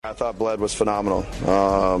I thought Bled was phenomenal.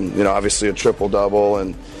 Obviously a triple-double,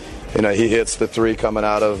 and he hits the three coming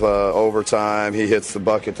out of overtime. He hits the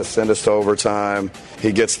bucket to send us to overtime.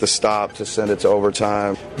 He gets the stop to send it to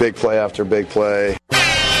overtime. Big play after big play. Way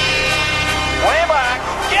back.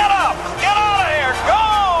 Get up. Get out of here.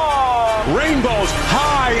 Go! Rainbows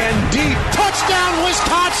high and deep. Touchdown,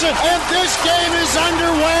 Wisconsin. And this game is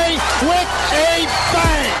underway with a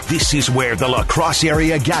bang. This is where the La Crosse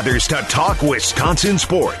area gathers to talk Wisconsin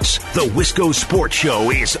sports. The Wisco Sports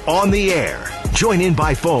Show is on the air. Join in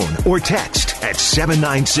by phone or text at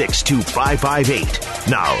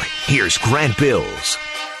 796-2558. Now, here's Grant Bills.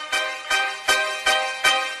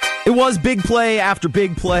 It was big play after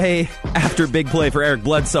big play after big play for Eric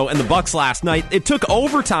Bledsoe and the Bucks last night. It took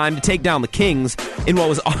overtime to take down the Kings in what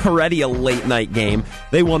was already a late night game.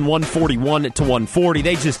 They won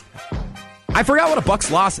 141-140. I forgot what a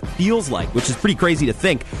Bucks loss feels like, which is pretty crazy to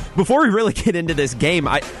think. Before we really get into this game,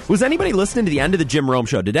 was anybody listening to the end of the Jim Rome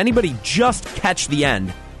show? Did anybody just catch the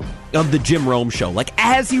end of the Jim Rome show? Like,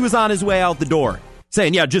 as he was on his way out the door,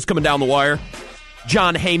 saying, yeah, just coming down the wire.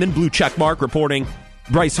 John Heyman, blue checkmark, reporting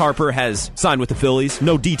Bryce Harper has signed with the Phillies.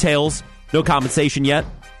 No details, no compensation yet.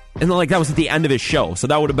 And then, that was at the end of his show. So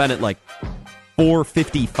that would have been at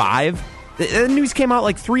 4:55. The news came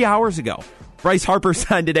out 3 hours ago. Bryce Harper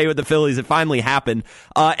signed today with the Phillies. It finally happened.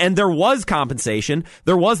 And there was compensation.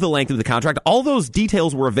 There was the length of the contract. All those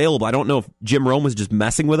details were available. I don't know if Jim Rome was just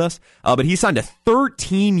messing with us, but he signed a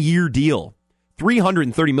 13-year deal,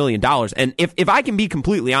 $330 million. And if I can be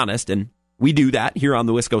completely honest, and we do that here on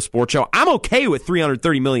the Wisco Sports Show, I'm okay with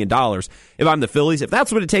 $330 million if I'm the Phillies. If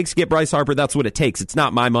that's what it takes to get Bryce Harper, that's what it takes. It's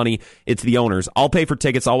not my money. It's the owners. I'll pay for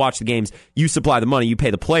tickets. I'll watch the games. You supply the money. You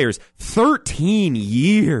pay the players. 13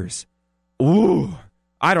 years. Ooh,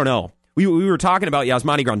 I don't know. We were talking about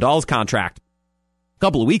Yasmani Grandal's contract a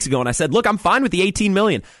couple of weeks ago, and I said, look, I'm fine with the $18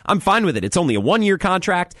 million. I'm fine with it. It's only a one-year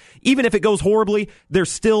contract. Even if it goes horribly, they're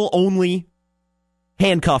still only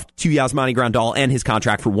handcuffed to Yasmani Grandal and his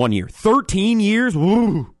contract for 1 year. 13 years?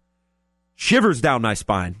 Woo! Shivers down my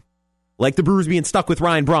spine. Like the Brewers being stuck with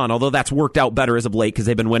Ryan Braun, although that's worked out better as of late because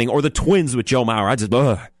they've been winning, or the Twins with Joe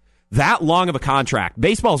Mauer. That long of a contract.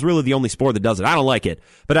 Baseball is really the only sport that does it. I don't like it.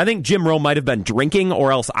 But I think Jim Rome might have been drinking,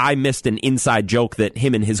 or else I missed an inside joke that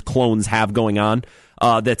him and his clones have going on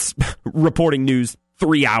that's reporting news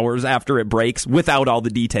 3 hours after it breaks without all the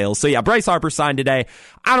details. So yeah, Bryce Harper signed today.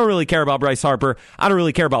 I don't really care about Bryce Harper. I don't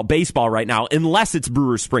really care about baseball right now, unless it's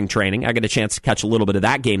Brewers spring training. I got a chance to catch a little bit of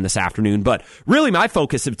that game this afternoon. But really my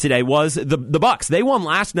focus of today was the Bucks. They won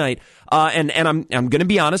last night, and I'm going to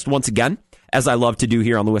be honest once again, as I love to do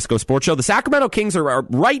here on the Wisco Sports Show. The Sacramento Kings are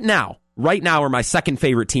right now are my second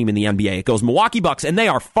favorite team in the NBA. It goes Milwaukee Bucks, and they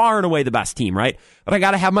are far and away the best team, right? But I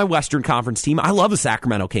got to have my Western Conference team. I love the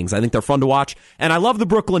Sacramento Kings. I think they're fun to watch, and I love the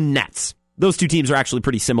Brooklyn Nets. Those two teams are actually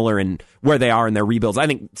pretty similar in where they are in their rebuilds. I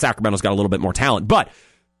think Sacramento's got a little bit more talent, but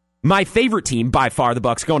my favorite team by far, the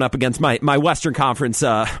Bucks, going up against my Western Conference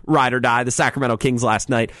ride or die, the Sacramento Kings last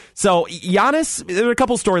night. So Giannis, there were a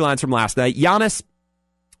couple storylines from last night. Giannis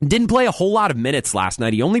didn't play a whole lot of minutes last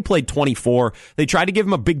night. He only played 24. They tried to give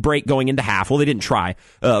him a big break going into half. Well, they didn't try,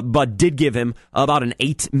 but did give him about an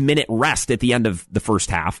 8-minute rest at the end of the first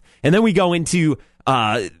half. And then we go into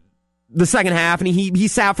the second half, and he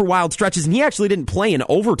sat for wild stretches, and he actually didn't play in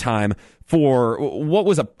overtime for what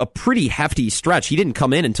was a pretty hefty stretch. He didn't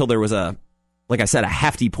come in until there was like I said, a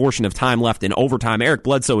hefty portion of time left in overtime. Eric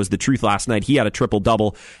Bledsoe was the truth last night. He had a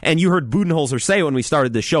triple-double. And you heard Budenholzer say when we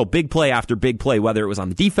started the show, big play after big play, whether it was on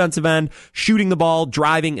the defensive end, shooting the ball,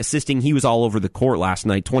 driving, assisting. He was all over the court last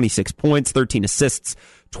night. 26 points, 13 assists,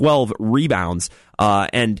 12 rebounds,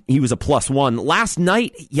 and he was a +1. Last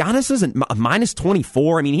night, Giannis was a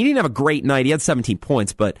 -24. I mean, he didn't have a great night. He had 17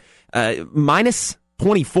 points, but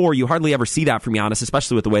 -24, you hardly ever see that from Giannis,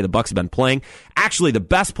 especially with the way the Bucks have been playing. Actually, the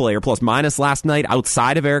best player plus-minus last night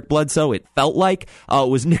outside of Eric Bledsoe, it felt like,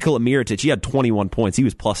 was Nikola Mirotic. He had 21 points. He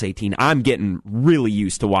was +18. I'm getting really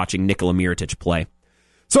used to watching Nikola Mirotic play.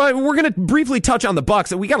 So we're going to briefly touch on the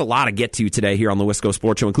Bucks. We got a lot to get to today here on the Wisco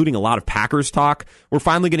Sports Show, including a lot of Packers talk. We're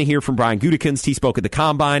finally going to hear from Brian Gutekunst. He spoke at the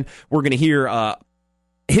Combine. We're going to hear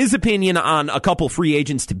his opinion on a couple free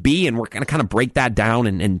agents to be, and we're going to kind of break that down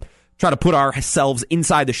and try to put ourselves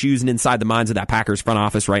inside the shoes and inside the minds of that Packers front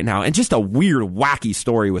office right now. And just a weird, wacky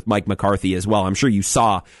story with Mike McCarthy as well. I'm sure you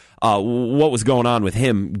saw what was going on with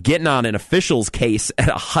him getting on an official's case at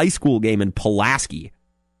a high school game in Pulaski.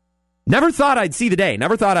 Never thought I'd see the day.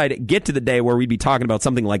 Never thought I'd get to the day where we'd be talking about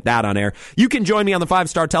something like that on air. You can join me on the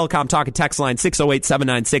 5-Star Telecom Talk and Text line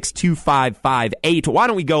 608-796-2558. Why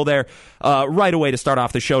don't we go there right away to start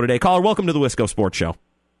off the show today? Caller, welcome to the Wisco Sports Show.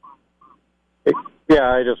 Yeah,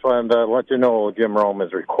 I just wanted to let you know Jim Rome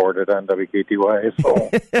is recorded on WKTY, so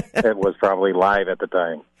it was probably live at the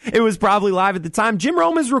time. It was probably live at the time. Jim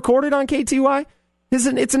Rome is recorded on KTY?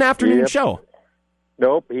 It's an afternoon show.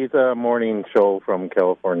 Nope, he's a morning show from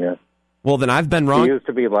California. Well, then I've been wrong. He used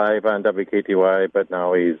to be live on WKTY, but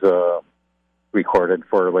now he's recorded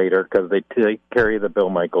for later because they carry the Bill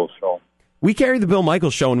Michaels show. We carry the Bill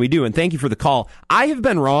Michaels show, and we do, and thank you for the call. I have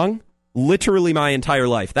been wrong literally my entire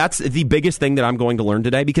life. That's the biggest thing that I'm going to learn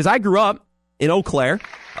today, because I grew up in Eau Claire,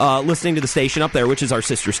 listening to the station up there, which is our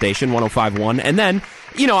sister station, 105.1, and then,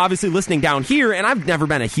 obviously listening down here, and I've never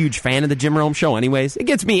been a huge fan of the Jim Rome show anyways. It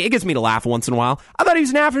gets me to laugh once in a while. I thought he was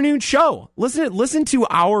an afternoon show. Listen to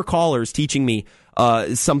our callers teaching me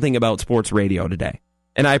something about sports radio today.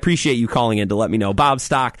 And I appreciate you calling in to let me know. Bob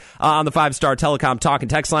Stock on the 5-Star Telecom talk and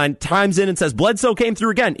text line chimes in and says, Bledsoe came through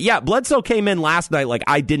again. Yeah, Bledsoe came in last night like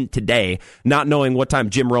I didn't today, not knowing what time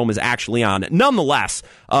Jim Rome is actually on. Nonetheless,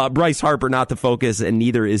 Bryce Harper not the focus, and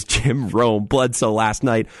neither is Jim Rome. Bledsoe last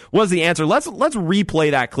night was the answer. Let's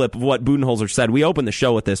replay that clip of what Budenholzer said. We opened the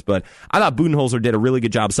show with this, but I thought Budenholzer did a really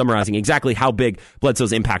good job summarizing exactly how big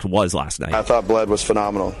Bledsoe's impact was last night. I thought Bled was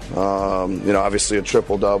phenomenal. Obviously a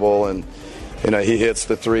triple-double, and he hits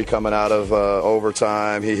the three coming out of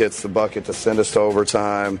overtime. He hits the bucket to send us to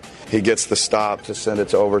overtime. He gets the stop to send it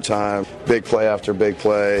to overtime. Big play after big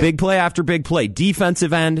play. Big play after big play.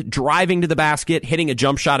 Defensive end, driving to the basket, hitting a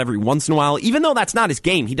jump shot every once in a while. Even though that's not his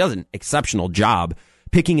game, he does an exceptional job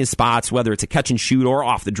picking his spots, whether it's a catch and shoot or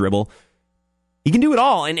off the dribble. He can do it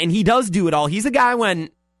all, and he does do it all. He's a guy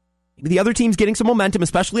when the other team's getting some momentum,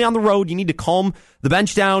 especially on the road, you need to calm the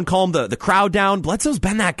bench down, calm the crowd down. Bledsoe's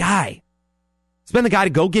been that guy. He's been the guy to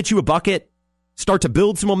go get you a bucket, start to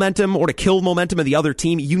build some momentum, or to kill momentum of the other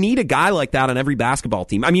team. You need a guy like that on every basketball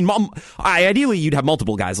team. I mean, ideally, you'd have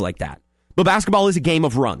multiple guys like that. But basketball is a game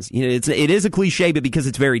of runs. It is a cliche, but because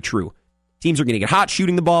it's very true. Teams are going to get hot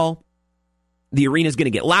shooting the ball. The arena's going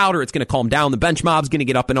to get louder. It's going to calm down. The bench mob's going to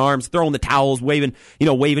get up in arms, throwing the towels, waving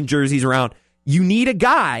jerseys around. You need a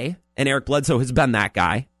guy, and Eric Bledsoe has been that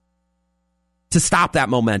guy, to stop that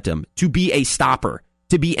momentum, to be a stopper,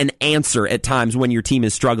 to be an answer at times when your team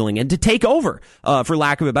is struggling, and to take over, for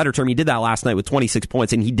lack of a better term. He did that last night with 26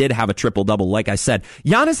 points, and he did have a triple-double, like I said.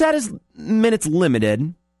 Giannis had his minutes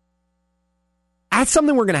limited. That's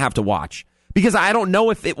something we're going to have to watch, because I don't know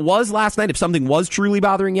if it was last night, if something was truly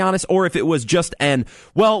bothering Giannis, or if it was just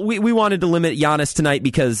we wanted to limit Giannis tonight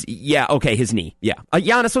because, his knee. Yeah.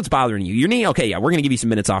 Giannis, what's bothering you? Your knee? Okay, yeah, we're going to give you some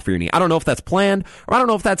minutes off for your knee. I don't know if that's planned, or I don't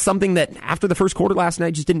know if that's something that after the first quarter last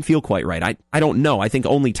night just didn't feel quite right. I don't know. I think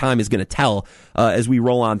only time is going to tell as we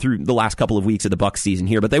roll on through the last couple of weeks of the Bucks season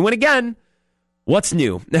here. But they win again. What's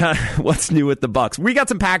new? What's new with the Bucks? We got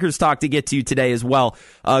some Packers talk to get to today as well.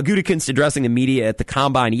 Gutekunst addressing the media at the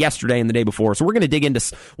Combine yesterday and the day before. So we're going to dig into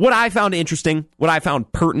what I found interesting, what I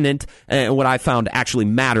found pertinent, and what I found actually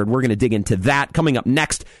mattered. We're going to dig into that coming up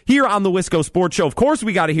next here on the Wisco Sports Show. Of course,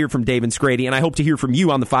 we got to hear from Dave and Scrady, and I hope to hear from you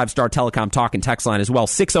on the 5-Star Telecom talk and text line as well.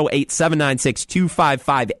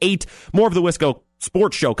 608-796-2558. More of the Wisco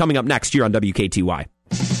Sports Show coming up next here on WKTY.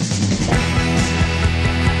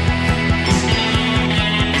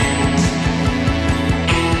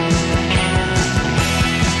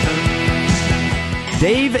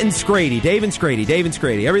 Dave and Scrady.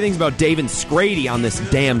 Everything's about Dave and Scrady on this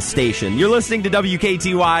damn station. You're listening to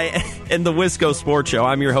WKTY and the Wisco Sports Show.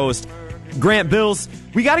 I'm your host, Grant Bills.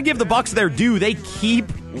 We got to give the Bucks their due. They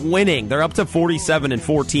keep winning. They're up to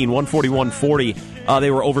 47-14, 141-40. They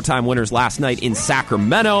were overtime winners last night in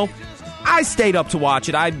Sacramento. I stayed up to watch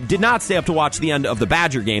it. I did not stay up to watch the end of the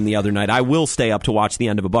Badger game the other night. I will stay up to watch the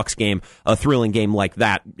end of a Bucks game, a thrilling game like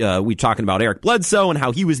that. We're talking about Eric Bledsoe and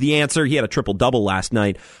how he was the answer. He had a triple-double last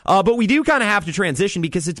night. But we do kind of have to transition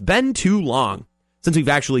because it's been too long since we've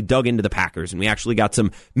actually dug into the Packers, and we actually got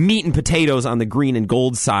some meat and potatoes on the green and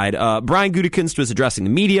gold side. Brian Gutekunst was addressing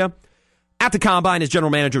the media at the Combine, as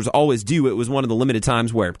general managers always do. It was one of the limited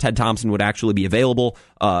times where Ted Thompson would actually be available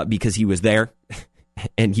because he was there.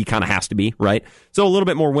 And he kind of has to be, right? So a little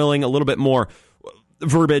bit more willing, a little bit more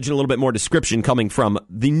verbiage, and a little bit more description coming from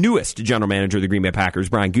the newest general manager of the Green Bay Packers,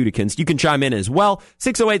 Brian Gutekunst. You can chime in as well.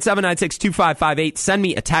 608-796-2558. Send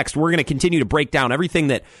me a text. We're going to continue to break down everything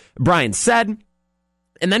that Brian said.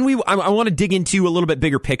 And then I want to dig into a little bit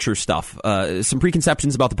bigger picture stuff, some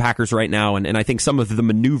preconceptions about the Packers right now, and I think some of the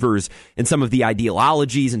maneuvers and some of the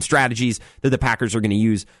ideologies and strategies that the Packers are going to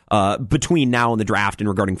use between now and the draft and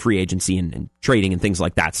regarding free agency and trading and things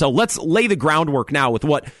like that. So let's lay the groundwork now with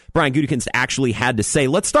what Brian Gutekunst actually had to say.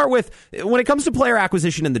 Let's start with, when it comes to player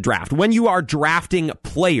acquisition in the draft, when you are drafting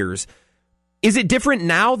players, is it different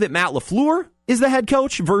now that Matt LaFleur is the head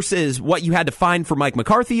coach versus what you had to find for Mike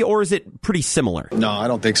McCarthy, or is it pretty similar? No, I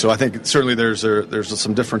don't think so. I think certainly there's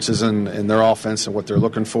some differences in their offense and what they're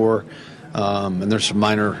looking for. And there's some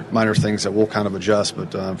minor things that we'll kind of adjust,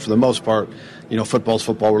 but for the most part, football's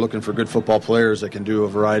football. We're looking for good football players that can do a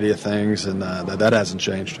variety of things, and that hasn't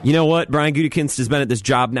changed. You know what? Brian Gutekunst has been at this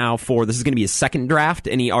job now this is going to be his second draft,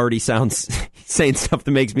 and he already sounds saying stuff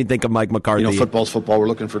that makes me think of Mike McCarthy. Football's football. We're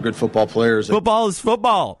looking for good football players. Football is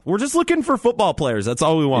football. We're just looking for football players. That's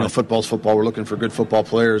all we want. Football's football. We're looking for good football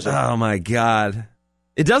players. Oh my God.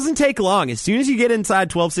 It doesn't take long. As soon as you get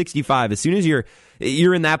inside 1265, as soon as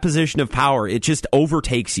you're in that position of power, it just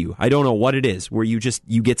overtakes you. I don't know what it is where you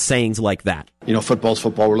get sayings like that. Football's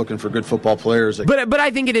football. We're looking for good football players. But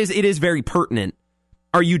I think it is very pertinent.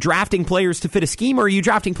 Are you drafting players to fit a scheme, or are you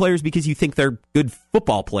drafting players because you think they're good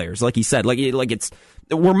football players? Like you said,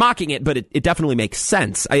 we're mocking it, but it definitely makes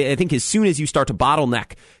sense. I think as soon as you start to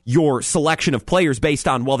bottleneck your selection of players based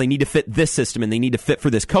on, well, they need to fit this system and they need to fit for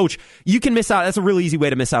this coach, you can miss out. That's a really easy way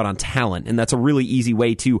to miss out on talent, and that's a really easy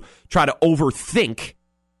way to try to overthink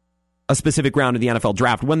a specific round of the NFL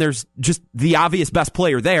draft. When there's just the obvious best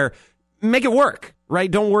player there, make it work. Right?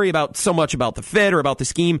 Don't worry about so much about the fit or about the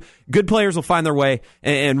scheme. Good players will find their way.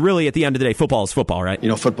 And really, at the end of the day, football is football, right?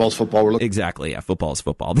 Football's football. Exactly. Yeah, football is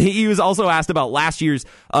football. He was also asked about last year's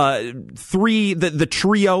the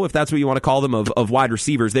trio, if that's what you want to call them, of wide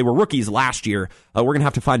receivers. They were rookies last year. We're going to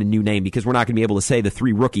have to find a new name because we're not going to be able to say the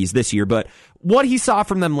three rookies this year. But what he saw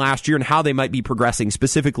from them last year and how they might be progressing,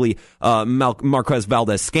 specifically Marquez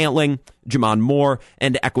Valdes-Scantling, Jamon Moore,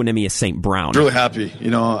 and Equanimeous St. Brown. Really happy.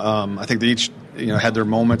 I think they each had their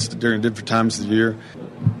moments during different times of the year.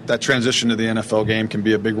 That transition to the NFL game can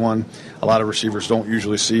be a big one. A lot of receivers don't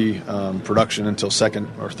usually see production until second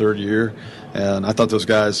or third year, and I thought those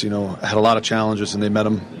guys, had a lot of challenges, and they met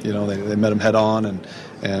them. They met them head on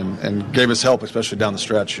and gave us help, especially down the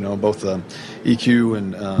stretch. Both EQ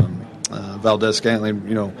and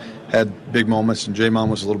Valdes-Scantling, had big moments, and Jamon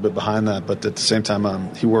was a little bit behind that, but at the same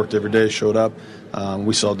time, he worked every day, showed up.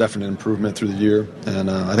 We saw definite improvement through the year, and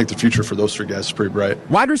I think the future for those three guys is pretty bright.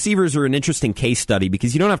 Wide receivers are an interesting case study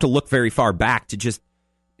because you don't have to look very far back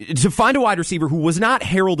to find a wide receiver who was not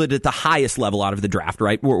heralded at the highest level out of the draft,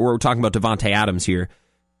 right? We're talking about Davante Adams here.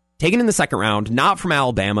 Taken in the second round, not from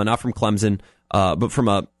Alabama, not from Clemson, but from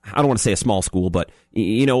I don't want to say a small school, but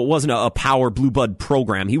it wasn't a power blue blood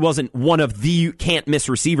program. He wasn't one of the can't miss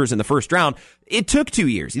receivers in the first round. It took 2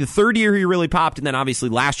 years. The third year he really popped, and then obviously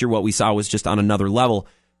last year what we saw was just on another level.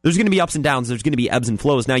 There's going to be ups and downs. There's going to be ebbs and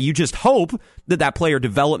flows. Now you just hope that player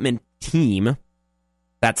development team,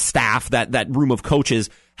 that staff, that room of coaches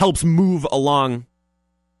helps move along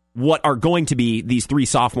what are going to be these three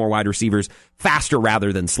sophomore wide receivers faster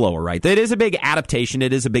rather than slower, right? It is a big adaptation.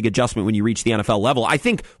 It is a big adjustment when you reach the NFL level. I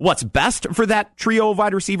think what's best for that trio of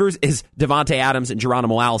wide receivers is Davante Adams and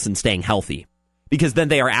Geronimo Allison staying healthy, because then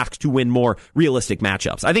they are asked to win more realistic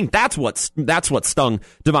matchups. I think that's what stung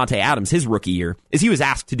Davante Adams his rookie year, is he was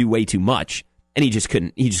asked to do way too much, and he just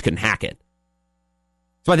couldn't hack it.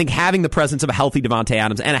 So I think having the presence of a healthy Davante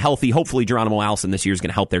Adams and a healthy, hopefully, Geronimo Allison this year is going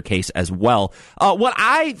to help their case as well. What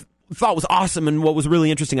I thought was awesome and what was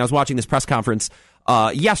really interesting, I was watching this press conference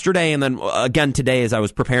yesterday and then again today as I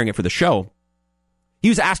was preparing it for the show. He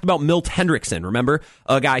was asked about Milt Hendrickson, remember?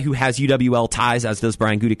 A guy who has UWL ties, as does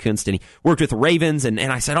Brian Gutekunst, and he worked with the Ravens, and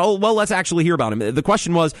I said, oh, well, let's actually hear about him. The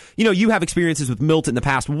question was, you have experiences with Milt in the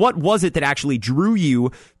past. What was it that actually drew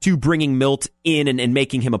you to bringing Milt in and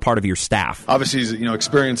making him a part of your staff? Obviously, he's an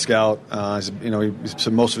experienced scout. He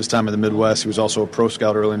spent most of his time in the Midwest. He was also a pro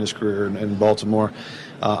scout early in his career in Baltimore.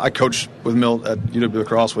 I coached with Milt at UW-La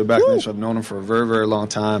Crosse way back then, so I've known him for a very, very long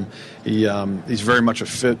time. He's very much a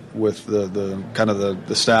fit with the kind of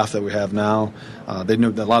the staff that we have now. They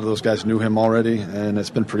knew that a lot of those guys knew him already, and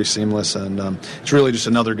it's been pretty seamless. And it's really just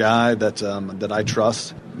another guy that I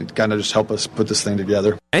trust. It kind of just help us put this thing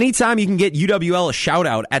together. Anytime you can get UWL a shout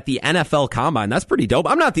out at the NFL Combine, that's pretty dope.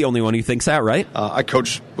 I'm not the only one who thinks that, right? I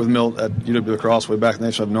coached with Milt at UW-La Crosse way back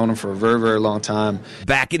then, so I've known him for a very, very long time.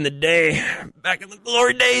 Back in the day, back in the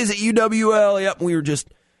glory days at UWL, yep, we were just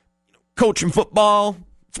coaching football,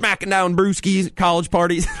 smacking down brewskis at college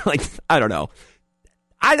parties. I don't know.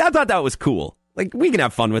 I thought that was cool. We can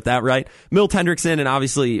have fun with that, right? Milt Hendrickson and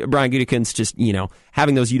obviously Brian Gutekunst, just,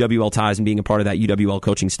 having those UWL ties and being a part of that UWL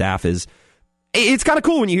coaching staff it's kind of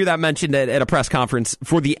cool when you hear that mentioned at a press conference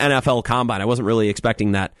for the NFL Combine. I wasn't really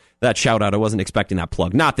expecting that shout out. I wasn't expecting that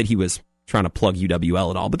plug. Not that he was trying to plug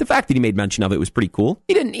UWL at all, but the fact that he made mention of it was pretty cool.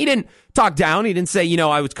 He didn't talk down. He didn't say,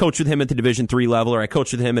 I was coached with him at the Division III level or I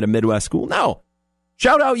coached with him at a Midwest school. No.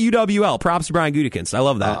 Shout out UWL. Props to Brian Gutekunst. I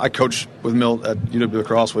love that. I coached with Milt at UW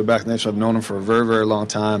Lacrosse way back then, so I've known him for a very, very long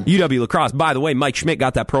time. UW Lacrosse, by the way, Mike Schmidt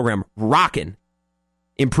got that program rocking,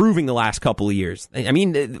 improving the last couple of years. I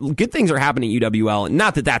mean, good things are happening at UWL.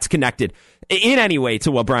 Not that that's connected in any way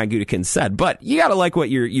to what Brian Gutekunst said, but you got to like what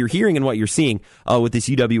you're hearing and what you're seeing with this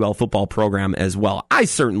UWL football program as well. I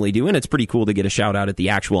certainly do, and it's pretty cool to get a shout out at the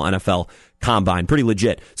actual NFL Combine. Pretty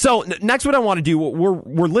legit. So next, what I want to do,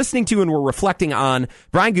 we're listening to and we're reflecting on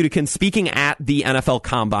Brian Gutekunst speaking at the NFL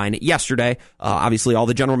Combine yesterday. Obviously, all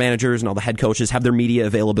the general managers and all the head coaches have their media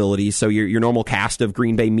availability. So your normal cast of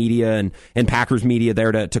Green Bay media and Packers media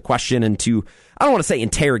there to question and to, I don't want to say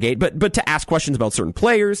interrogate, but to ask questions about certain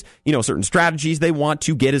players, certain strategies. They want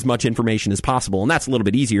to get as much information as possible. And that's a little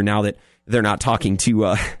bit easier now that they're not talking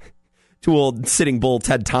to old Sitting Bull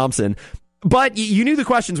Ted Thompson. But you knew the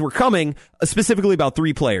questions were coming, specifically about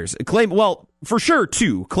three players. For sure,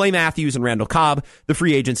 two. Clay Matthews and Randall Cobb, the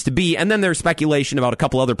free agents to be. And then there's speculation about a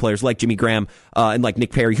couple other players like Jimmy Graham and like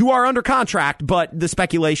Nick Perry, who are under contract, but the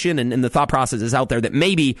speculation and the thought process is out there that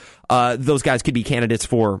maybe those guys could be candidates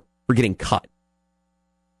for getting cut.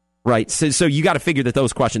 Right? So you got to figure that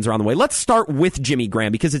those questions are on the way. Let's start with Jimmy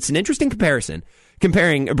Graham because it's an interesting comparison.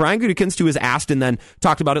 Comparing Brian Gutekunst, who was asked and then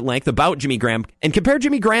talked about at length about Jimmy Graham, and compare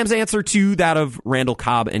Jimmy Graham's answer to that of Randall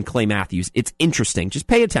Cobb and Clay Matthews. It's interesting. Just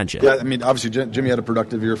pay attention. Yeah, I mean, obviously Jimmy had a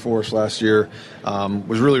productive year for us last year.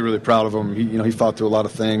 Was really, really proud of him. He fought through a lot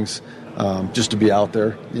of things just to be out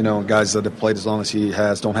there. Guys that have played as long as he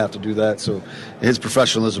has don't have to do that. So his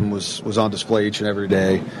professionalism was on display each and every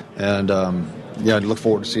day. And I look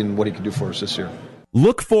forward to seeing what he can do for us this year.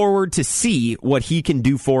 Look forward to see what he can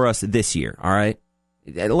do for us this year. All right.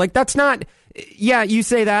 Like, that's not, you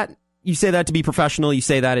say that to be professional. You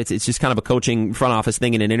say that it's just kind of a coaching front office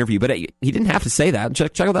thing in an interview, but he didn't have to say that.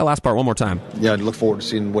 Check out that last part one more time. Yeah, I look forward to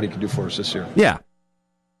seeing what he can do for us this year. Yeah.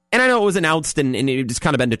 And I know it was announced and it just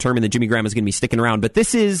kind of been determined that Jimmy Graham is going to be sticking around, but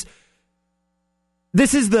this is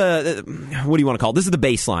the, what do you want to call it? This is the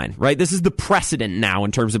baseline, right? This is the precedent now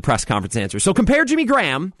in terms of press conference answers. So compare Jimmy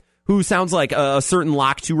Graham, who sounds like a certain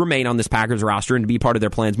lock to remain on this Packers roster and to be part of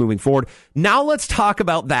their plans moving forward. Now let's talk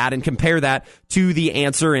about that and compare that to the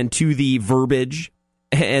answer and to the verbiage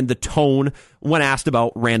and the tone when asked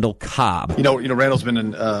about Randall Cobb. Randall's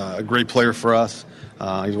been a great player for us.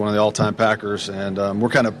 He's one of the all-time Packers, and we're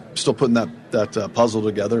kind of still putting that puzzle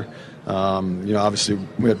together. Obviously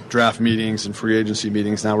we had draft meetings and free agency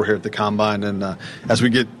meetings. Now we're here at the Combine, and as we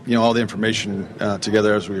get all the information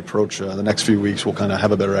together as we approach the next few weeks, we'll kind of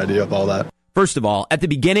have a better idea of all that. First of all, at the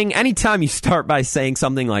beginning, anytime you start by saying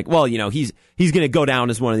something like, well, he's going to go down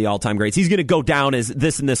as one of the all-time greats. He's going to go down as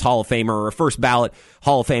this and this Hall of Famer or a first ballot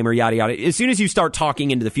Hall of Famer, yada, yada. As soon as you start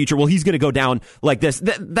talking into the future, well, he's going to go down like this.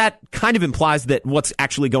 That kind of implies that what's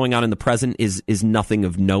actually going on in the present is nothing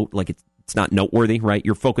of note. Like it's not noteworthy, right?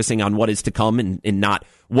 You're focusing on what is to come and not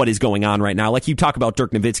what is going on right now. Like you talk about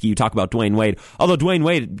Dirk Nowitzki, you talk about Dwayne Wade. Although Dwayne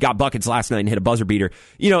Wade got buckets last night and hit a buzzer beater,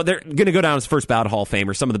 they're going to go down as first ballot Hall of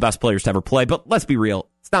Famer, some of the best players to ever play. But let's be real,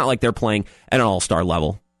 it's not like they're playing at an all-star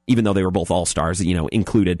level, even though they were both all-stars,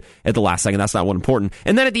 included at the last second. That's not what important.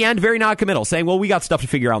 And then at the end, very non-committal, saying, well, we got stuff to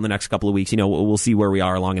figure out in the next couple of weeks. We'll see where we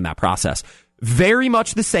are along in that process. Very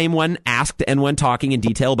much the same when asked and when talking in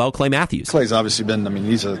detail about Clay Matthews. Clay's obviously been,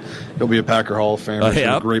 he'll be a Packer Hall of Famer. He's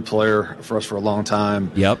been a great player for us for a long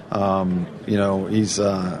time. Yep. He's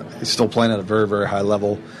still playing at a very, very high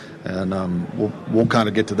level. And we'll kind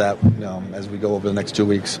of get to that as we go over the next 2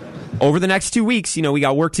 weeks. Over the next 2 weeks, we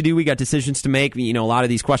got work to do. We got decisions to make. A lot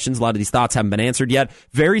of these questions, a lot of these thoughts haven't been answered yet.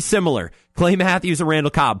 Very similar. Clay Matthews and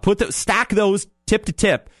Randall Cobb. Stack those tip to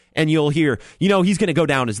tip. And you'll hear, he's going to go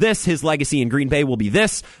down as this. His legacy in Green Bay will be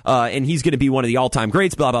this. And he's going to be one of the all-time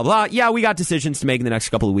greats, blah, blah, blah. Yeah, we got decisions to make in the next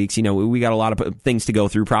couple of weeks. We got a lot of things to go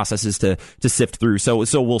through, processes to sift through. So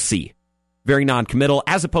we'll see. Very non-committal,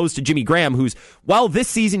 as opposed to Jimmy Graham, who's, this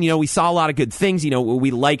season, we saw a lot of good things.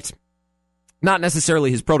 We liked not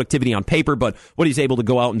necessarily his productivity on paper, but what he's able to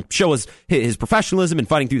go out and show us his professionalism and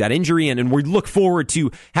fighting through that injury. And we look forward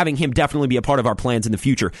to having him definitely be a part of our plans in the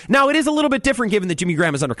future. Now, it is a little bit different given that Jimmy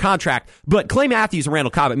Graham is under contract, but Clay Matthews and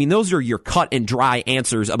Randall Cobb, those are your cut and dry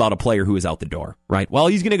answers about a player who is out the door, right? Well,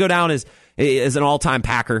 he's going to go down as an all-time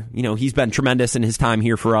Packer. He's been tremendous in his time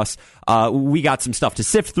here for us. We got some stuff to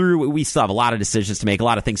sift through. We still have a lot of decisions to make, a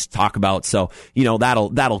lot of things to talk about. So,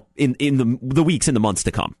 that'll in the weeks and the months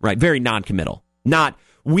to come, right? Very non-committal. Not,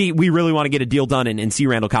 we really want to get a deal done and see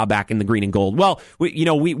Randall Cobb back in the green and gold. Well,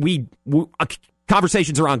 we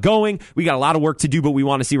conversations are ongoing. We got a lot of work to do, but we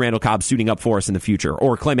want to see Randall Cobb suiting up for us in the future,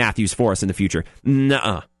 or Clay Matthews for us in the future.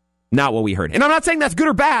 Nuh-uh. Not what we heard. And I'm not saying that's good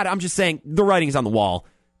or bad. I'm just saying the writing's on the wall.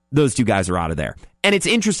 Those two guys are out of there. And it's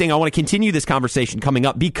interesting. I want to continue this conversation coming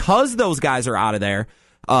up because those guys are out of there.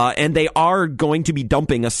 And they are going to be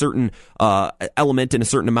dumping a certain element and a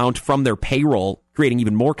certain amount from their payroll, creating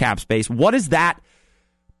even more cap space. What is that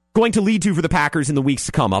going to lead to for the Packers in the weeks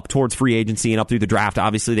to come up towards free agency and up through the draft?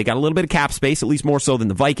 Obviously, they got a little bit of cap space, at least more so than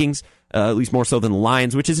the Vikings, at least more so than the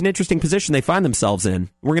Lions, which is an interesting position they find themselves in.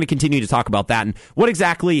 We're going to continue to talk about that and what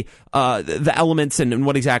exactly the elements and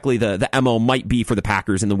what exactly the MO might be for the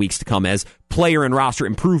Packers in the weeks to come as player and roster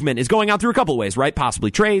improvement is going on through a couple of ways, right?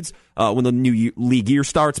 Possibly trades when the new league year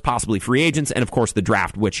starts, possibly free agents, and of course the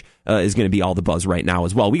draft, which is going to be all the buzz right now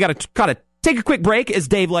as well. We got to kind of take a quick break, as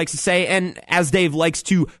Dave likes to say, and as Dave likes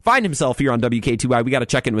to find himself here on WK2I, we got to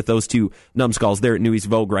check in with those two numbskulls there at Newy's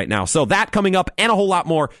Vogue right now. So that coming up and a whole lot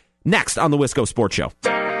more next on the Wisco Sports Show.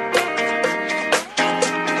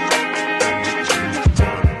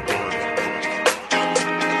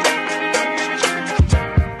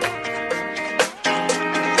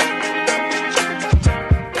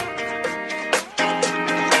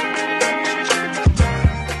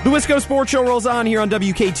 The Wisco Sports Show rolls on here on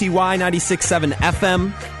WKTY 96.7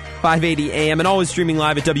 FM, 580 AM, and always streaming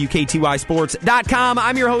live at WKTYSports.com.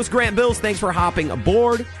 I'm your host, Grant Bills. Thanks for hopping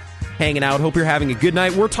aboard, hanging out. Hope you're having a good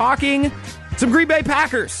night. We're talking some Green Bay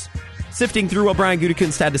Packers, sifting through what Brian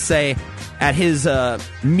Gutekunst had to say at his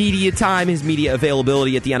media time, his media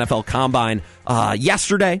availability at the NFL Combine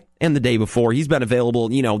yesterday and the day before. He's been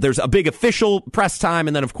available. You know, there's a big official press time,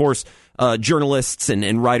 and then, of course, journalists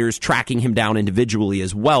and writers tracking him down individually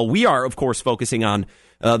as well. We are, of course, focusing on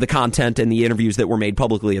the content and the interviews that were made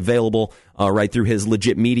publicly available right through his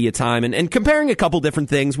legit media time and comparing a couple different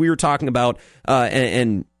things. We were talking about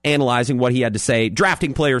and analyzing what he had to say,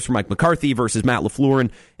 drafting players for Mike McCarthy versus Matt LaFleur,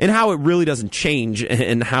 and how it really doesn't change,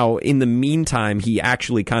 and how in the meantime he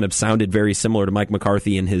actually kind of sounded very similar to Mike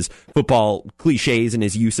McCarthy in his football cliches and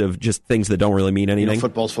his use of just things that don't really mean anything. You know,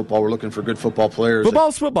 football's football. We're looking for good football players.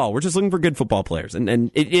 Football's football. We're just looking for good football players, and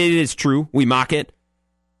it is true. We mock it.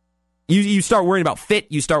 You start worrying about fit,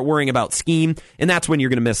 you start worrying about scheme, and that's when you're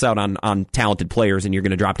going to miss out on talented players, and you're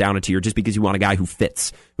going to drop down a tier just because you want a guy who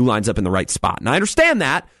fits, who lines up in the right spot. And I understand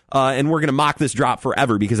that, and we're going to mock this drop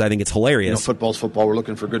forever because I think it's hilarious. You know, football's football. We're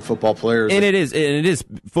looking for good football players. And it is.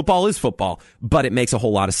 Football is football, but it makes a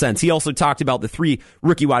whole lot of sense. He also talked about the three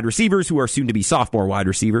rookie wide receivers who are soon to be sophomore wide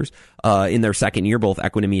receivers in their second year, both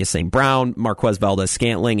Equanimeous St. Brown, Marquez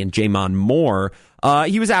Valdez-Scantling, and Jamon Moore.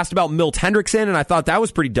 He was asked about Milt Hendrickson, and I thought that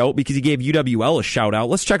was pretty dope because he gave UWL a shout-out.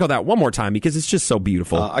 Let's check out that one more time because it's just so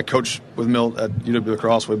beautiful. I coached with Milt at UW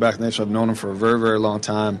Lacrosse way back in the day, so I've known him for a very, very long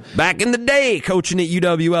time. Back in the day, coaching at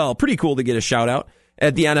UWL. Pretty cool to get a shout-out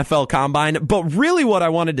at the NFL Combine. But really what I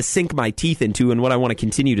wanted to sink my teeth into and what I want to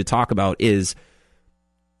continue to talk about is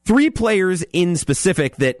three players in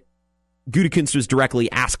specific that Gutekunst was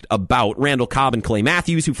directly asked about: Randall Cobb and Clay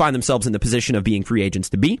Matthews, who find themselves in the position of being free agents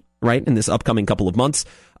to be, right, in this upcoming couple of months.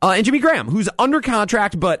 And Jimmy Graham, who's under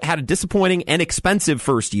contract but had a disappointing and expensive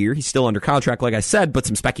first year. He's still under contract, like I said, but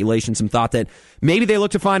some speculation, some thought that maybe they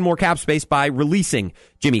look to find more cap space by releasing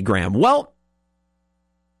Jimmy Graham. Well,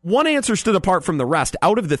 one answer stood apart from the rest.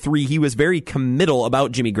 Out of the three, he was very committal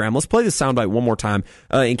about Jimmy Graham. Let's play this soundbite one more time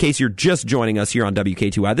in case you're just joining us here on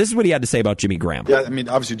WK2I. This is what he had to say about Jimmy Graham. Yeah, I mean,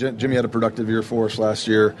 obviously Jimmy had a productive year for us last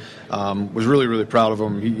year. Was really, really proud of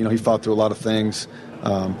him. He fought through a lot of things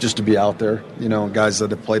just to be out there. You know, guys that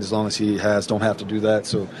have played as long as he has don't have to do that.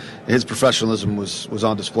 So his professionalism was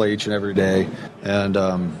on display each and every day. And,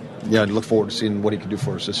 I look forward to seeing what he can do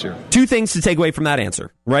for us this year. Two things to take away from that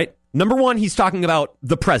answer, right? Number one, he's talking about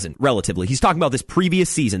the present, relatively. He's talking about this previous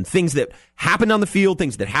season, things that happened on the field,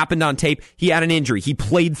 things that happened on tape. He had an injury. He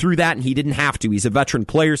played through that, and he didn't have to. He's a veteran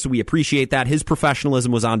player, so we appreciate that. His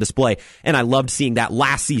professionalism was on display, and I loved seeing that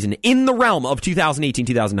last season in the realm of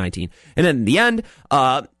 2018-2019. And then in the end,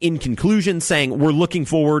 in conclusion, saying we're looking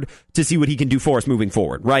forward to see what he can do for us moving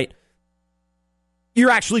forward, right?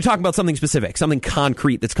 You're actually talking about something specific, something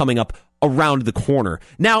concrete that's coming up around the corner.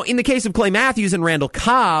 Now, in the case of Clay Matthews and Randall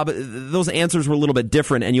Cobb, those answers were a little bit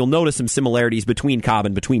different, and you'll notice some similarities between Cobb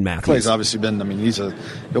and between Matthews. Clay's obviously been,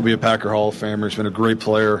 he'll be a Packer Hall of Famer. He's been a great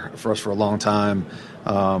player for us for a long time.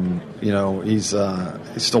 He's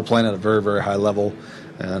still playing at a very, very high level,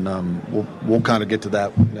 and we'll kind of get to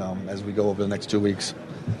that as we go over the next 2 weeks.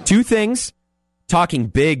 Two things talking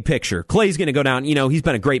big picture, Clay's going to go down. He's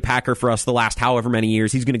been a great Packer for us the last however many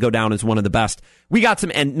years. He's going to go down as one of the best.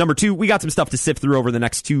 And number two, we got some stuff to sift through over the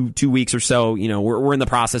next two weeks or so. We're in the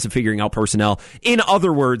process of figuring out personnel. In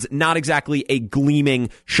other words, not exactly a gleaming,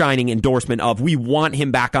 shining endorsement of we want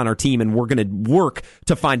him back on our team and we're going to work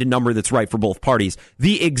to find a number that's right for both parties.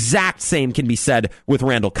 The exact same can be said with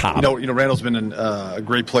Randall Cobb. Randall's been a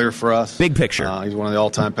great player for us. Big picture. He's one of the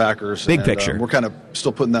all-time Packers. Big picture. We're kind of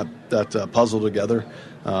still putting that puzzle together.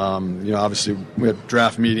 Obviously we have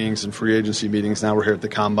draft meetings and free agency meetings. Now we're here at the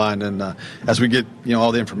Combine, and as we get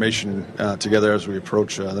all the information together as we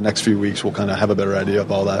approach the next few weeks, we'll kind of have a better idea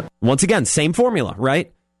of all that. Once again, same formula,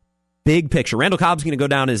 right? Big picture. Randall Cobb's going to go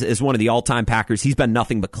down as one of the all-time Packers. He's been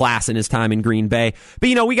nothing but class in his time in Green Bay.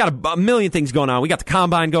 But, we got a million things going on. We got the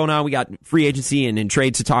Combine going on. We got free agency and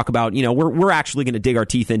trades to talk about. We're actually going to dig our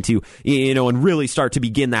teeth into, and really start to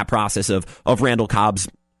begin that process of Randall Cobb's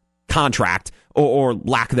contract or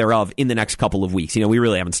lack thereof in the next couple of weeks. We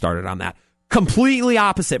really haven't started on that. Completely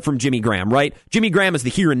opposite from Jimmy Graham, right? Jimmy Graham is the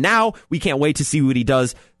here and now. We can't wait to see what he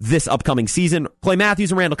does this upcoming season. Clay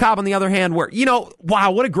Matthews and Randall Cobb, on the other hand, where,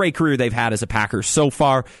 wow, what a great career they've had as a Packer so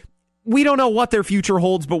far. We don't know what their future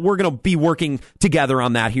holds, but we're going to be working together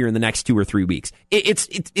on that here in the next 2 or 3 weeks. It's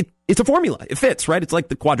a formula. It fits, right? It's like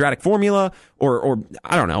the quadratic formula, or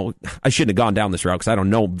I don't know. I shouldn't have gone down this route because I don't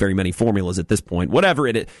know very many formulas at this point. Whatever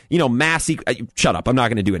it is, shut up. I'm not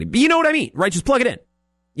going to do any. But you know what I mean, right? Just plug it in.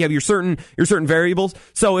 You have your certain variables.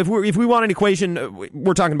 So if we want an equation,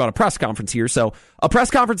 we're talking about a press conference here. So a press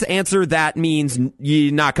conference answer, that means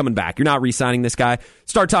you're not coming back. You're not re-signing this guy.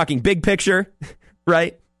 Start talking big picture,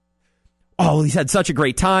 right? Oh, he's had such a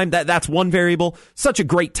great time. That's one variable. Such a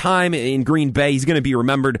great time in Green Bay. He's going to be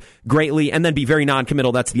remembered greatly, and then be very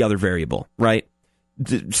non-committal. That's the other variable, right?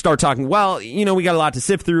 Start talking, well, we got a lot to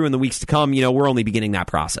sift through in the weeks to come. We're only beginning that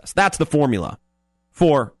process. That's the formula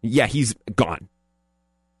for, he's gone.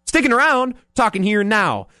 Sticking around, talking here and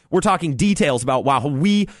now. We're talking details about, wow,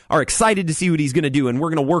 we are excited to see what he's going to do, and we're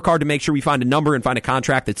going to work hard to make sure we find a number and find a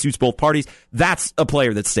contract that suits both parties. That's a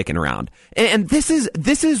player that's sticking around. And this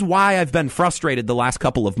is why I've been frustrated the last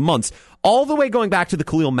couple of months, all the way going back to the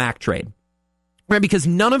Khalil Mack trade. Right? Because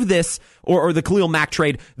none of this, or the Khalil Mack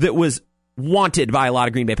trade that was wanted by a lot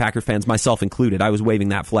of Green Bay Packer fans, myself included, I was waving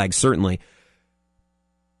that flag, certainly.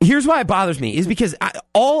 Here's why it bothers me, is because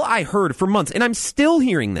all I heard for months, and I'm still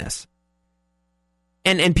hearing this,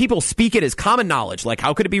 and people speak it as common knowledge, like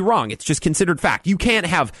how could it be wrong? It's just considered fact. You can't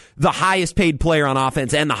have the highest paid player on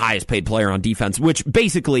offense and the highest paid player on defense, which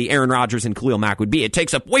basically Aaron Rodgers and Khalil Mack would be. It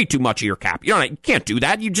takes up way too much of your cap. You can't do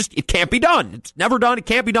that. It can't be done. It's never done. It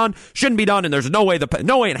can't be done. Shouldn't be done. And there's no way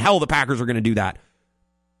in hell the Packers are going to do that.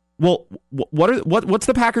 Well, what's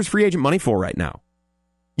the Packers free agent money for right now?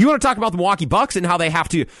 You want to talk about the Milwaukee Bucks and how they have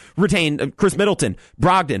to retain Chris Middleton,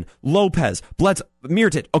 Brogdon, Lopez, Bledsoe,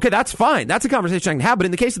 Mirotic. Okay, that's fine. That's a conversation I can have. But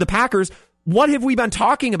in the case of the Packers, what have we been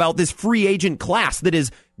talking about this free agent class that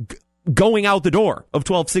is going out the door of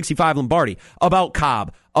 1265 Lombardi? About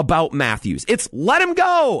Cobb, about Matthews. It's let him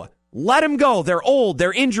go. Let him go. They're old.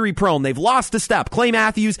 They're injury prone. They've lost a step. Clay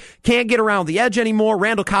Matthews can't get around the edge anymore.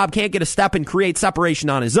 Randall Cobb can't get a step and create separation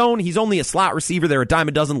on his own. He's only a slot receiver. They're a dime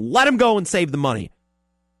a dozen. Let him go and save the money.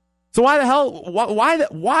 So why the hell,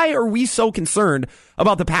 why are we so concerned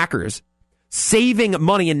about the Packers saving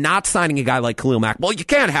money and not signing a guy like Khalil Mack? Well, you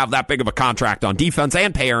can't have that big of a contract on defense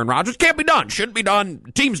and pay Aaron Rodgers. Can't be done. Shouldn't be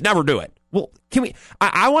done. Teams never do it. Well, can we?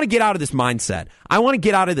 I want to get out of this mindset. I want to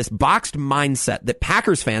get out of this boxed mindset that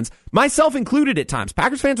Packers fans, myself included at times,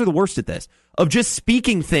 Packers fans are the worst at this, of just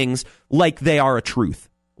speaking things like they are a truth,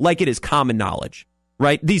 like it is common knowledge,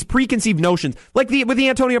 right? These preconceived notions, like with the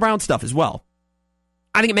Antonio Brown stuff as well.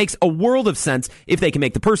 I think it makes a world of sense if they can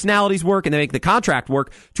make the personalities work and they make the contract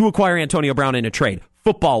work to acquire Antonio Brown in a trade,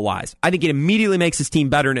 football-wise. I think it immediately makes his team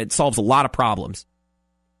better and it solves a lot of problems.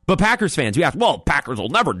 But Packers fans, you ask, well, Packers will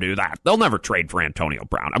never do that. They'll never trade for Antonio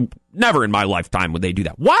Brown. Never in my lifetime would they do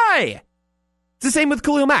that. Why? It's the same with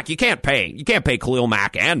Khalil Mack. You can't pay Khalil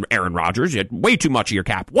Mack and Aaron Rodgers. You had way too much of your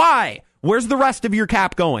cap. Why? Where's the rest of your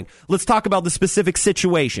cap going? Let's talk about the specific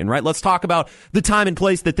situation, right? Let's talk about the time and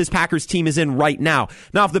place that this Packers team is in right now.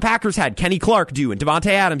 Now, if the Packers had Kenny Clark due and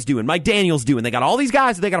Devontae Adams due and Mike Daniels due and they got all these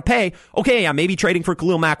guys that they got to pay, okay, yeah, maybe trading for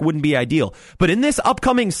Khalil Mack wouldn't be ideal. But in this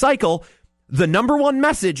upcoming cycle, the number one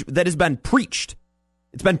message that has been preached,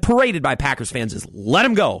 it's been paraded by Packers fans, is let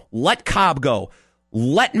him go. Let Cobb go.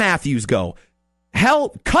 Let Matthews go.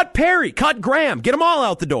 Hell, cut Perry, cut Graham, get them all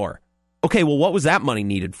out the door. Okay, well, what was that money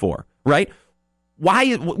needed for? Right?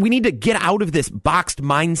 Why? We need to get out of this boxed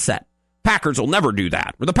mindset. Packers will never do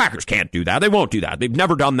that. Or the Packers can't do that. They won't do that. They've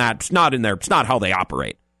never done that. It's not in there. It's not how they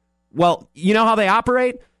operate. Well, you know how they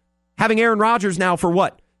operate? Having Aaron Rodgers now for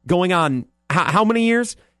what? Going on how many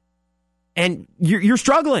years? And you're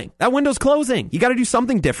struggling. That window's closing. You got to do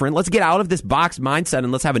something different. Let's get out of this box mindset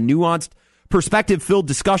and let's have a nuanced, perspective-filled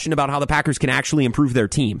discussion about how the Packers can actually improve their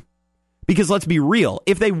team. Because let's be real,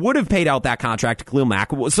 if they would have paid out that contract to Khalil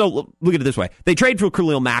Mack, so look at it this way. They trade for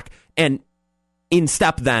Khalil Mack and in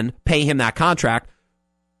step then pay him that contract.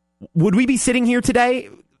 Would we be sitting here today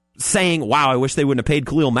saying, wow, I wish they wouldn't have paid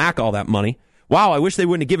Khalil Mack all that money? Wow, I wish they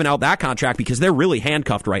wouldn't have given out that contract because they're really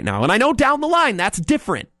handcuffed right now. And I know down the line that's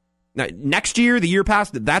different. Now, next year, the year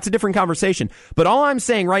past, that's a different conversation. But all I'm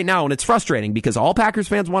saying right now, and it's frustrating because all Packers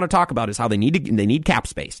fans want to talk about is how they need cap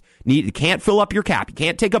space. You can't fill up your cap. You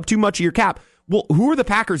can't take up too much of your cap. Well, who are the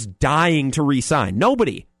Packers dying to re-sign?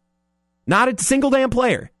 Nobody. Not a single damn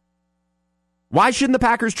player. Why shouldn't the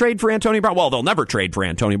Packers trade for Antonio Brown? Well, they'll never trade for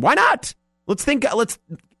Antonio. Why not? Let's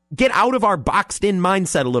get out of our boxed-in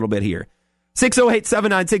mindset a little bit here.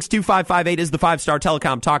 608-796-2558 is the 5-Star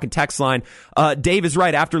Telecom talk and text line. Dave is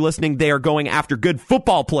right. After listening, they are going after good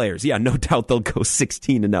football players. Yeah, no doubt they'll go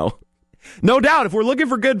 16-0. No doubt. If we're looking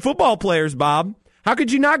for good football players, Bob, how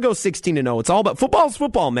could you not go 16-0? It's all about football's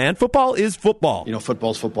football, man. Football is football. You know,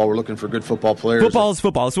 football's football. We're looking for good football players. Football is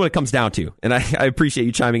football. That's what it comes down to. And I appreciate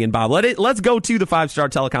you chiming in, Bob. Let's go to the 5-Star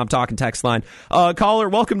Telecom talk and text line. Caller,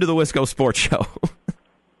 welcome to the Wisco Sports Show.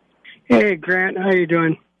 Hey, Grant. How you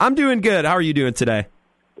doing? I'm doing good. How are you doing today?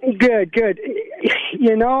 Good.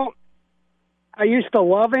 You know, I used to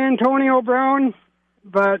love Antonio Brown,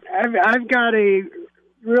 but I've got a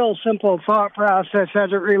real simple thought process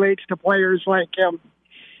as it relates to players like him.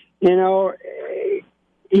 You know,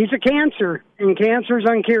 he's a cancer, and cancer's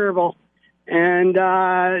uncurable. And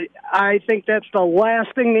I think that's the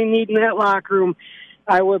last thing they need in that locker room.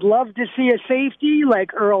 I would love to see a safety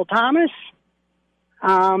like Earl Thomas.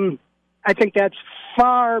 I think that's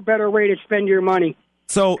far better way to spend your money.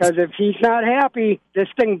 Because if he's not happy, this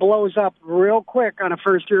thing blows up real quick on a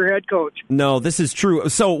first-year head coach. No, this is true.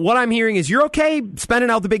 So what I'm hearing is you're okay spending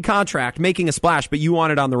out the big contract, making a splash, but you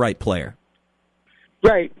want it on the right player.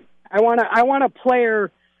 Right. I want a player,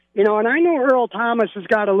 you know, and I know Earl Thomas has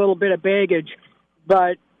got a little bit of baggage,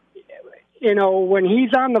 but, you know, when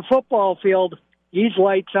he's on the football field, he's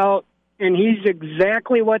lights out, and he's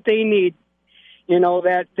exactly what they need. You know,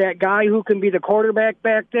 that guy who can be the quarterback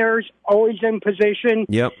back there is always in position.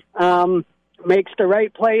 Yep. Makes the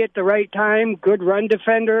right play at the right time. Good run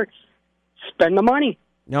defender. Spend the money.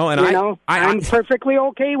 No, and I'm perfectly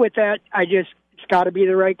okay with that. It's got to be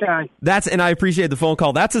the right guy. And I appreciate the phone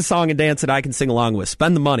call. That's a song and dance that I can sing along with.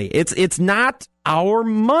 Spend the money. It's not our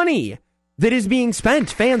money that is being spent.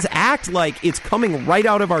 Fans act like it's coming right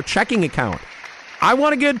out of our checking account. I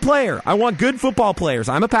want a good player. I want good football players.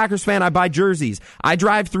 I'm a Packers fan. I buy jerseys. I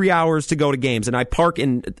drive 3 hours to go to games, and I park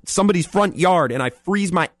in somebody's front yard, and I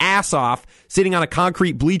freeze my ass off sitting on a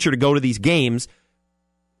concrete bleacher to go to these games.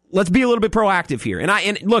 Let's be a little bit proactive here.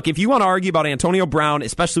 And look, if you want to argue about Antonio Brown,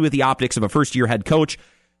 especially with the optics of a first-year head coach,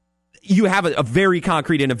 you have a very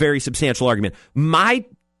concrete and a very substantial argument. My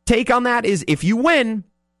take on that is if you win,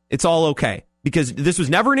 it's all okay. Because this was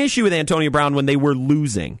never an issue with Antonio Brown when they were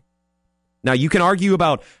losing. Now, you can argue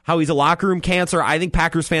about how he's a locker room cancer. I think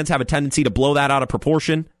Packers fans have a tendency to blow that out of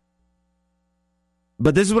proportion.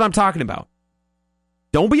 But this is what I'm talking about.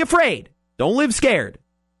 Don't be afraid. Don't live scared.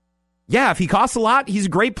 Yeah, if he costs a lot, he's a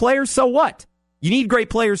great player, so what? You need great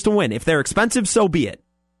players to win. If they're expensive, so be it.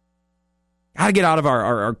 Got to get out of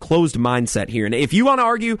our closed mindset here. And if you want to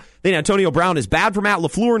argue that Antonio Brown is bad for Matt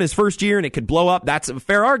LaFleur in his first year and it could blow up, that's a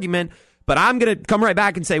fair argument. But I'm going to come right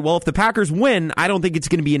back and say, well, if the Packers win, I don't think it's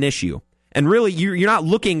going to be an issue. And really, you're not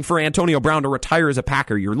looking for Antonio Brown to retire as a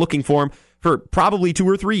Packer. You're looking for him for probably 2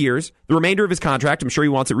 or 3 years. The remainder of his contract, I'm sure he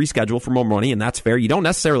wants it rescheduled for more money, and that's fair. You don't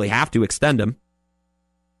necessarily have to extend him.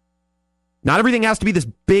 Not everything has to be this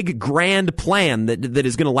big, grand plan that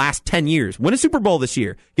is going to last 10 years. Win a Super Bowl this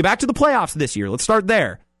year. Get back to the playoffs this year. Let's start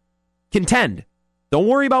there. Contend. Don't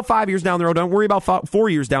worry about 5 years down the road. Don't worry about 4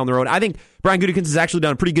 years down the road. I think Brian Gutekunst has actually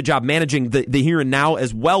done a pretty good job managing the here and now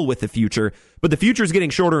as well with the future. But the future is getting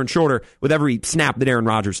shorter and shorter with every snap that Aaron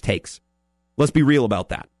Rodgers takes. Let's be real about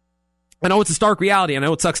that. I know it's a stark reality. I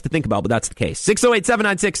know it sucks to think about, but that's the case.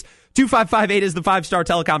 608-796-2558 is the 5-Star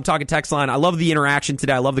Telecom talk and text line. I love the interaction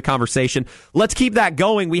today. I love the conversation. Let's keep that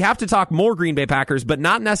going. We have to talk more Green Bay Packers, but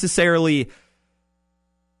not necessarily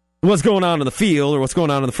what's going on in the field or what's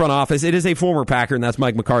going on in the front office. It is a former Packer, and that's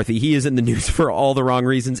Mike McCarthy. He is in the news for all the wrong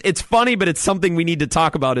reasons. It's funny, but it's something we need to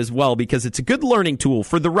talk about as well because it's a good learning tool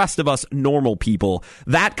for the rest of us normal people.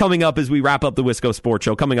 That coming up as we wrap up the Wisco Sports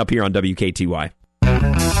Show, coming up here on WKTY.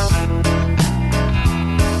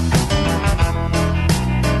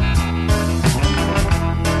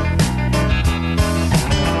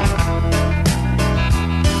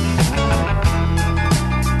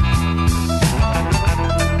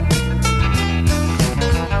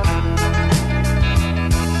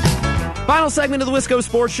 Final segment of the Wisco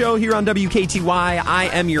Sports Show here on WKTY. I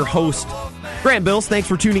am your host, Grant Bills. Thanks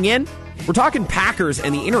for tuning in. We're talking Packers,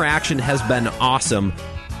 and the interaction has been awesome.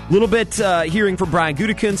 A little bit hearing from Brian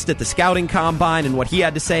Gutekunst at the scouting combine and what he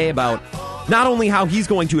had to say about not only how he's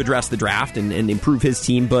going to address the draft and improve his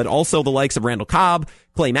team, but also the likes of Randall Cobb,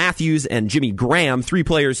 Clay Matthews, and Jimmy Graham, three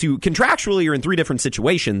players who contractually are in three different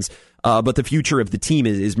situations, but the future of the team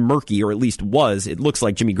is murky, or at least was. It looks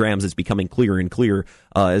like Jimmy Graham's is becoming clearer and clearer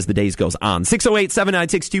as the days goes on.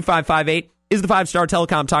 608-796-2558 is the 5-star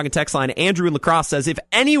telecom talk and text line. Andrew in La Crosse says, if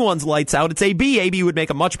anyone's lights out, it's AB. AB would make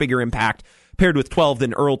a much bigger impact paired with 12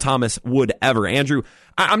 than Earl Thomas would ever. Andrew,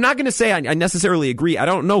 I'm not going to say I necessarily agree. I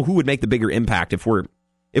don't know who would make the bigger impact if we're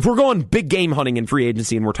going big game hunting in free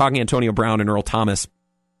agency and we're talking Antonio Brown and Earl Thomas.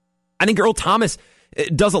 I think Earl Thomas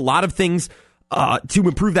does a lot of things to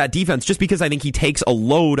improve that defense just because I think he takes a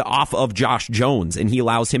load off of Josh Jones and he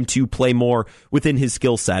allows him to play more within his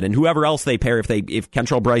skill set. And whoever else they pair, if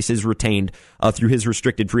Kentrell Brice is retained through his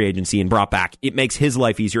restricted free agency and brought back, it makes his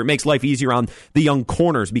life easier. It makes life easier on the young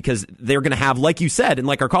corners because they're going to have, like you said, and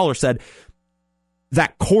like our caller said,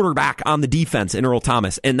 that quarterback on the defense in Earl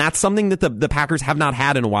Thomas. And that's something that the Packers have not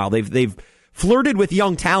had in a while. They've flirted with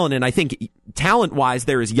young talent, and I think talent-wise,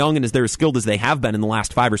 they're as young and they're as skilled as they have been in the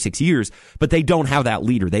last 5 or 6 years, but they don't have that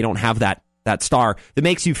leader. They don't have that star that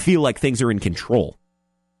makes you feel like things are in control.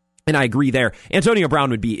 And I agree there. Antonio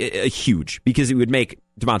Brown would be huge because it would make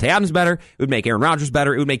Devontae Adams better, it would make Aaron Rodgers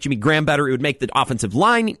better, it would make Jimmy Graham better, it would make the offensive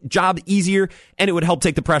line job easier, and it would help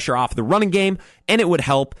take the pressure off the running game, and it would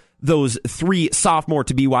help those 3 sophomore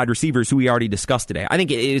to be wide receivers who we already discussed today. I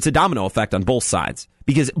think it's a domino effect on both sides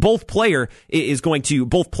because both players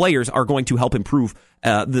are going to help improve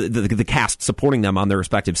the cast supporting them on their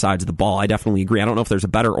respective sides of the ball. I definitely agree. I don't know if there's a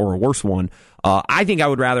better or a worse one. I think I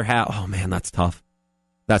would rather have, oh man, that's tough.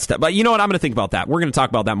 But you know what? I'm going to think about that. We're going to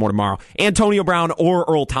talk about that more tomorrow. Antonio Brown or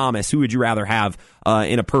Earl Thomas, who would you rather have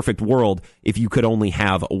in a perfect world if you could only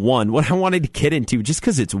have one? What I wanted to get into, just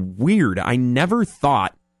because it's weird, I never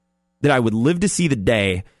thought that I would live to see the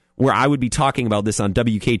day where I would be talking about this on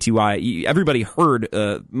WK2I. Everybody heard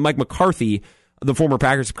Mike McCarthy, the former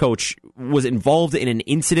Packers coach, was involved in an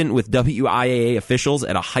incident with WIAA officials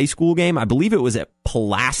at a high school game. I believe it was at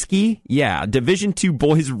Pulaski. Yeah, Division II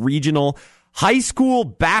Boys Regional High School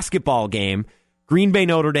basketball game, Green Bay,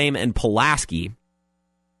 Notre Dame, and Pulaski.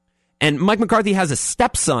 And Mike McCarthy has a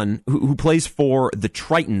stepson who plays for the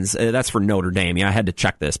Tritons. That's for Notre Dame. Yeah, I had to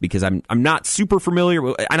check this because I'm not super familiar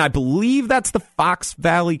with, and I believe that's the Fox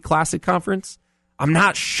Valley Classic Conference. I'm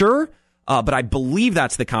not sure, but I believe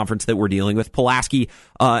that's the conference that we're dealing with. Pulaski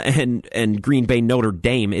and Green Bay, Notre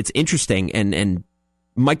Dame. It's interesting, and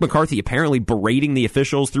Mike McCarthy apparently berating the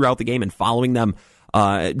officials throughout the game and following them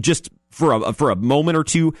just for a moment or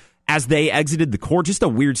two as they exited the court. Just a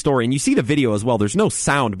weird story. And you see the video as well. There's no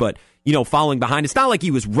sound, but, following behind. It's not like he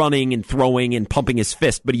was running and throwing and pumping his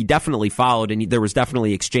fist, but he definitely followed, and there was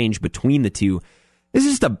definitely exchange between the two. This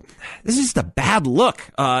is just a bad look.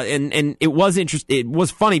 And it was interesting. It was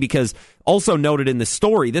funny because also noted in the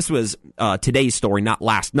story, this was today's story, not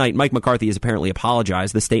last night. Mike McCarthy has apparently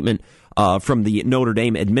apologized. The statement from the Notre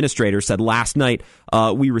Dame administrator said, last night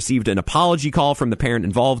we received an apology call from the parent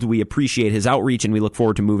involved. We appreciate his outreach and we look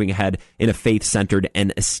forward to moving ahead in a faith-centered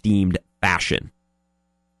and esteemed fashion.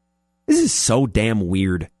 This is so damn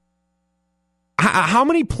weird. How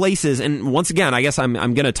many places, and once again, I guess I'm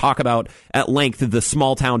going to talk about at length the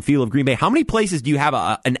small town feel of Green Bay. How many places do you have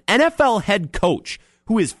an NFL head coach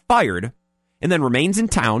who is fired and then remains in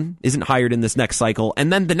town, isn't hired in this next cycle,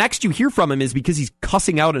 and then the next you hear from him is because he's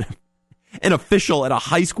cussing out an official at a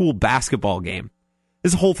high school basketball game?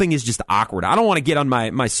 This whole thing is just awkward. I don't want to get on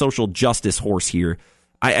my social justice horse here.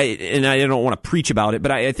 I don't want to preach about it,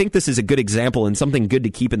 but I think this is a good example and something good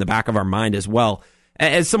to keep in the back of our mind as well.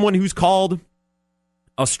 As someone who's called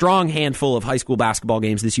a strong handful of high school basketball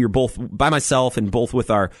games this year, both by myself and both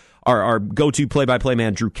with our go-to play-by-play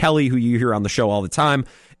man, Drew Kelly, who you hear on the show all the time,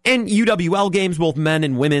 and UWL games, both men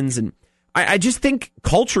and women's. And I just think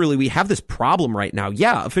culturally we have this problem right now.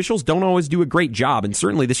 Yeah, officials don't always do a great job, and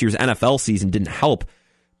certainly this year's NFL season didn't help.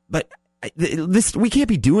 But we can't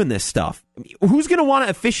be doing this stuff. Who's going to want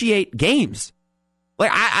to officiate games?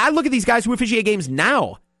 Like, I look at these guys who officiate games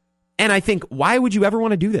now, and I think, why would you ever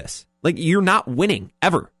want to do this? Like, you're not winning,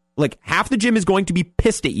 ever. Like, half the gym is going to be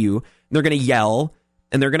pissed at you, and they're going to yell,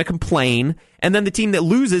 and they're going to complain, and then the team that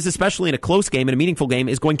loses, especially in a close game, in a meaningful game,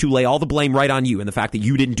 is going to lay all the blame right on you and the fact that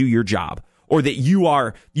you didn't do your job, or that you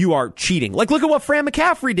are cheating. Like, look at what Fran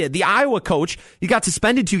McCaffrey did. The Iowa coach, he got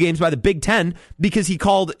suspended 2 games by the Big Ten because he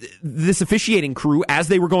called this officiating crew, as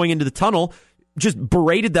they were going into the tunnel, just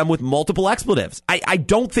berated them with multiple expletives. I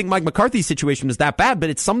don't think Mike McCarthy's situation is that bad, but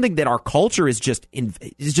it's something that our culture is just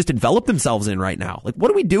enveloped themselves in right now. Like, what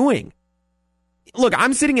are we doing? Look,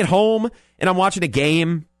 I'm sitting at home and I'm watching a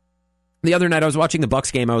game. The other night I was watching the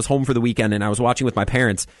Bucs game. I was home for the weekend and I was watching with my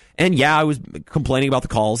parents. And yeah, I was complaining about the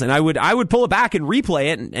calls, and I would pull it back and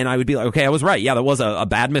replay it, and I would be like, okay, I was right. Yeah, that was a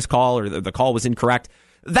bad missed call, or the call was incorrect.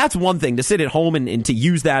 That's one thing, to sit at home and to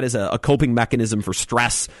use that as a coping mechanism for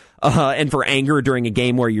stress and for anger during a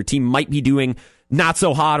game where your team might be doing not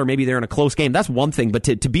so hot, or maybe they're in a close game. That's one thing. But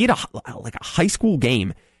to be at a high school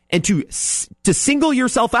game and to single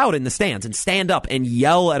yourself out in the stands and stand up and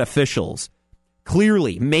yell at officials,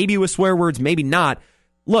 clearly, maybe with swear words, maybe not.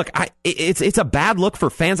 Look, it's a bad look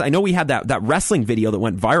for fans. I know we had that wrestling video that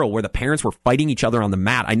went viral where the parents were fighting each other on the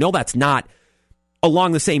mat. I know that's not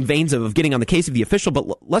along the same veins of getting on the case of the official,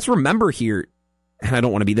 but let's remember here, and I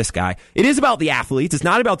don't want to be this guy, it is about the athletes. It's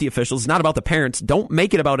not about the officials. It's not about the parents. Don't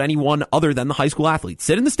make it about anyone other than the high school athletes.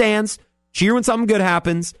 Sit in the stands, cheer when something good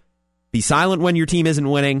happens, be silent when your team isn't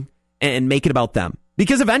winning, and make it about them.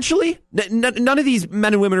 Because eventually, none of these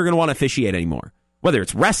men and women are going to want to officiate anymore. Whether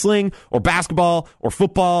it's wrestling or basketball or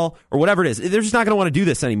football or whatever it is, they're just not going to want to do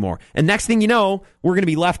this anymore. And next thing you know, we're going to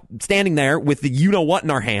be left standing there with the you-know-what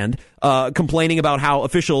in our hand, complaining about how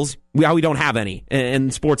officials, how we don't have any,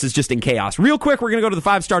 and sports is just in chaos. Real quick, we're going to go to the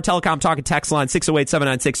 5-Star Telecom Talk and Text line,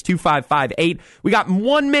 608-796-2558. We got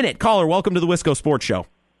 1 minute. Caller, welcome to the Wisco Sports Show.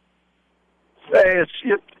 Hey,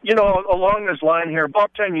 along this line here,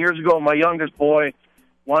 about 10 years ago, my youngest boy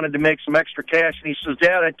wanted to make some extra cash, and he says,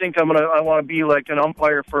 Dad, I think I want to be like an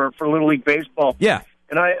umpire for Little League Baseball. Yeah.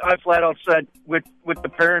 And I flat out said with the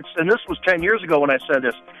parents, and this was 10 years ago when I said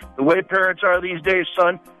this, the way parents are these days,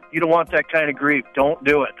 son, you don't want that kind of grief. Don't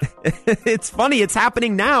do it. It's funny. It's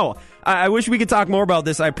happening now. I wish we could talk more about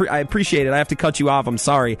this. I appreciate it. I have to cut you off. I'm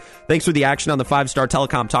sorry. Thanks for the action on the 5-Star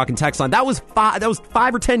Telecom Talk and Text line. That was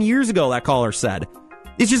 5 or 10 years ago, that caller said.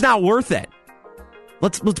 It's just not worth it.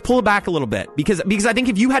 Let's pull it back a little bit, because I think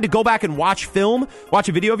if you had to go back and watch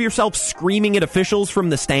a video of yourself screaming at officials from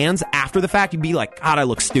the stands after the fact, you'd be like, God, I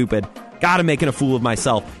look stupid. God, I'm making a fool of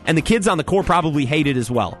myself. And the kids on the court probably hate it as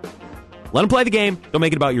well. Let them play the game. Don't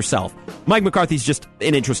make it about yourself. Mike McCarthy's just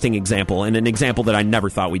an interesting example, and an example that I never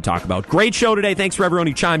thought we'd talk about. Great show today. Thanks for everyone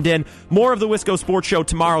who chimed in. More of the Wisco Sports Show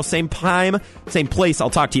tomorrow. Same time, same place. I'll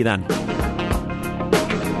talk to you then.